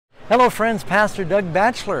Hello friends, Pastor Doug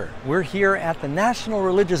Batchelor. We're here at the National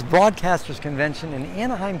Religious Broadcasters Convention in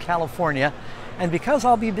Anaheim, California. And because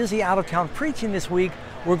I'll be busy out of town preaching this week,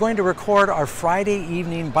 we're going to record our Friday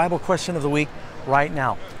evening Bible question of the week right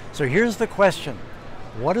now. So here's the question.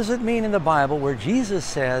 What does it mean in the Bible where Jesus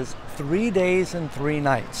says 3 days and 3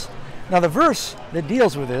 nights? Now the verse that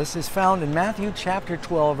deals with this is found in Matthew chapter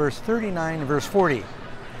 12, verse 39 and verse 40.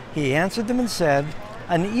 He answered them and said,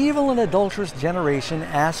 "An evil and adulterous generation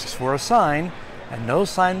asks for a sign, and no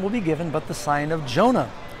sign will be given but the sign of Jonah.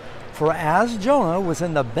 For as Jonah was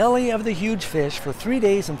in the belly of the huge fish for 3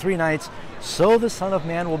 days and 3 nights, so the Son of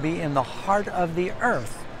Man will be in the heart of the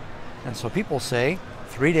earth." And so people say,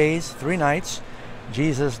 3 days, 3 nights.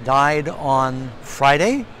 Jesus died on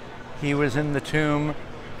Friday. He was in the tomb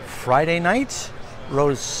Friday night,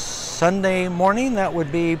 rose Sunday morning. That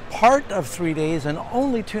would be part of 3 days and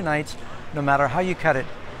only 2 nights, no matter how you cut it.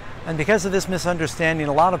 And because of this misunderstanding,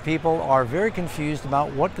 a lot of people are very confused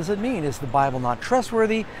about what does it mean? Is the Bible not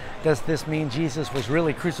trustworthy? Does this mean Jesus was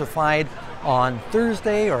really crucified on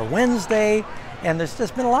Thursday or Wednesday? And there's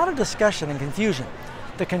just been a lot of discussion and confusion.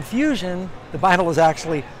 The confusion, the Bible is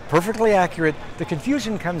actually perfectly accurate. The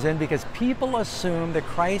confusion comes in because people assume that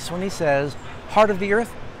Christ, when he says heart of the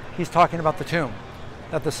earth, he's talking about the tomb,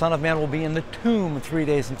 that the Son of Man will be in the tomb 3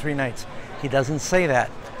 days and 3 nights. He doesn't say that.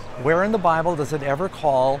 Where in the Bible does it ever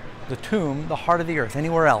call the tomb the heart of the earth?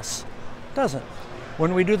 Anywhere else? It doesn't.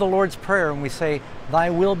 When we do the Lord's Prayer and we say, "Thy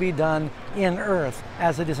will be done in earth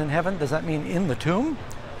as it is in heaven," does that mean in the tomb?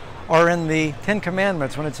 Or in the 10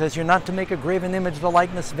 Commandments when it says you're not to make a graven image of the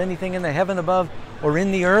likeness of anything in the heaven above or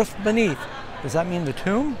in the earth beneath, does that mean the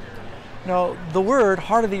tomb? No, the word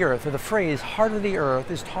heart of the earth, or the phrase heart of the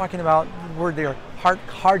earth, is talking about the word there, heart,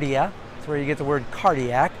 cardia. That's where you get the word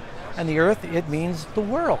cardiac. And the earth, it means the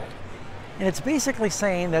world. And it's basically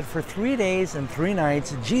saying that for 3 days and 3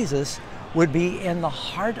 nights, Jesus would be in the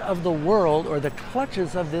heart of the world, or the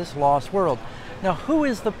clutches of this lost world. Now, who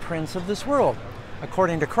is the prince of this world?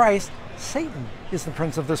 According to Christ, Satan is the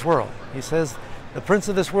prince of this world. He says, the prince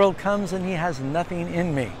of this world comes and he has nothing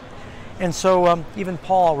in me. And so even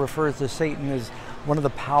Paul refers to Satan as one of the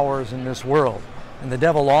powers in this world. And the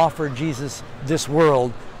devil offered Jesus this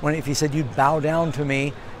world when, if he said, "You bow down to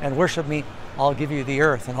me and worship me, I'll give you the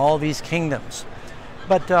earth and all these kingdoms."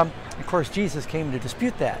 But of course, Jesus came to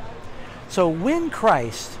dispute that. So when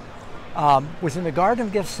Christ was in the Garden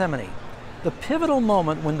of Gethsemane, the pivotal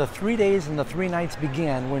moment when the 3 days and the 3 nights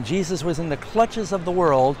began, when Jesus was in the clutches of the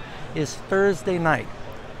world, is Thursday night.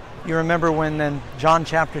 You remember when in John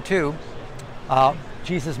chapter 2,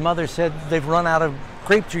 Jesus' mother said, "They've run out of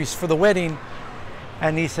grape juice for the wedding."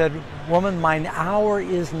 And he said, "Woman, mine hour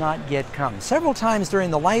is not yet come." Several times during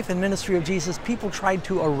the life and ministry of Jesus, people tried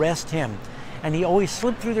to arrest him, and he always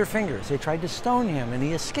slipped through their fingers. They tried to stone him, and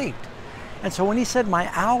he escaped. And so when he said, "My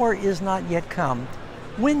hour is not yet come,"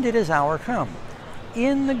 when did his hour come?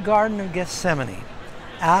 In the Garden of Gethsemane,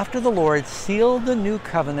 after the Lord sealed the new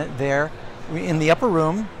covenant there in the upper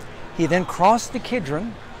room. He then crossed the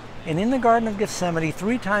Kidron, and in the Garden of Gethsemane,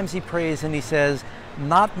 3 times he prays and he says,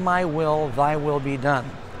 "Not my will, thy will be done."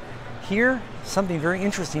 Here, something very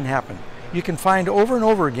interesting happened. You can find over and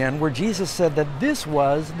over again where Jesus said that this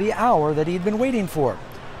was the hour that he'd been waiting for.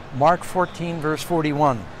 Mark 14, verse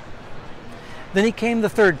 41. Then he came the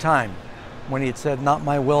 3rd time, when he had said, "Not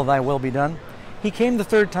my will, thy will be done." He came the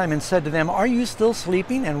 3rd time and said to them, "Are you still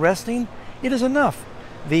sleeping and resting? It is enough.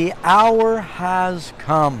 The hour has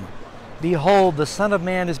come. Behold, the Son of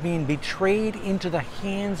Man is being betrayed into the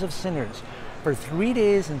hands of sinners." For 3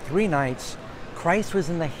 days and 3 nights, Christ was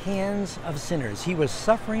in the hands of sinners. He was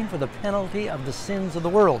suffering for the penalty of the sins of the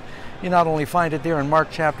world. You not only find it there in Mark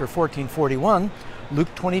chapter 14:41,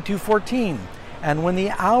 Luke 22:14. And when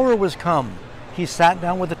the hour was come, he sat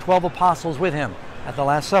down with the 12 apostles with him at the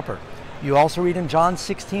Last Supper. You also read in John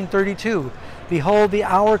 16:32, "Behold, the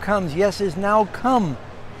hour comes, yes, is now come,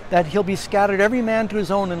 that he'll be scattered every man to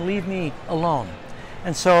his own and leave me alone."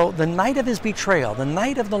 And so the night of his betrayal, the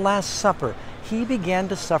night of the Last Supper, he began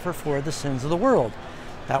to suffer for the sins of the world.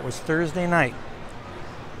 That was Thursday night.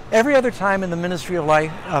 Every other time in the ministry of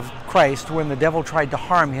life of Christ, when the devil tried to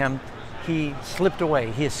harm him, he slipped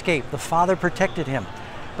away, he escaped. The Father protected him.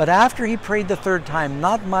 But after he prayed the 3rd time,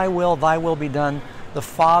 "Not my will, thy will be done," the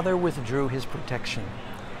Father withdrew his protection.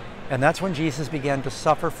 And that's when Jesus began to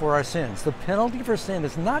suffer for our sins. The penalty for sin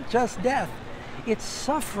is not just death, it's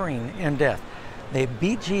suffering and death. They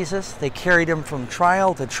beat Jesus, they carried him from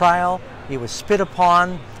trial to trial, he was spit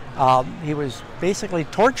upon, he was basically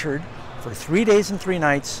tortured for 3 days and 3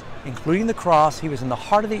 nights, including the cross. He was in the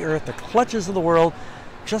heart of the earth, the clutches of the world,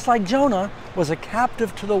 just like Jonah was a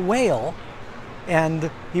captive to the whale And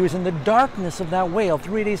he was in the darkness of that whale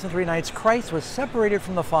 3 days and 3 nights. Christ was separated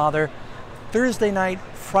from the Father Thursday night,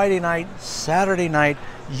 Friday night, Saturday night.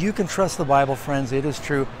 You can trust the Bible, friends. It is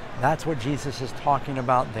true. That's what Jesus is talking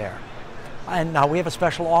about there. And now we have a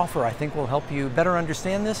special offer I think will help you better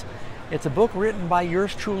understand this. It's a book written by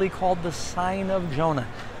yours truly called The Sign of Jonah.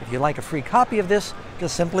 If you'd like a free copy of this,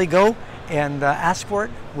 just simply go and ask for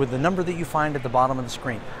it with the number that you find at the bottom of the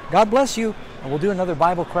screen. God bless you, and we'll do another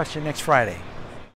Bible question next Friday.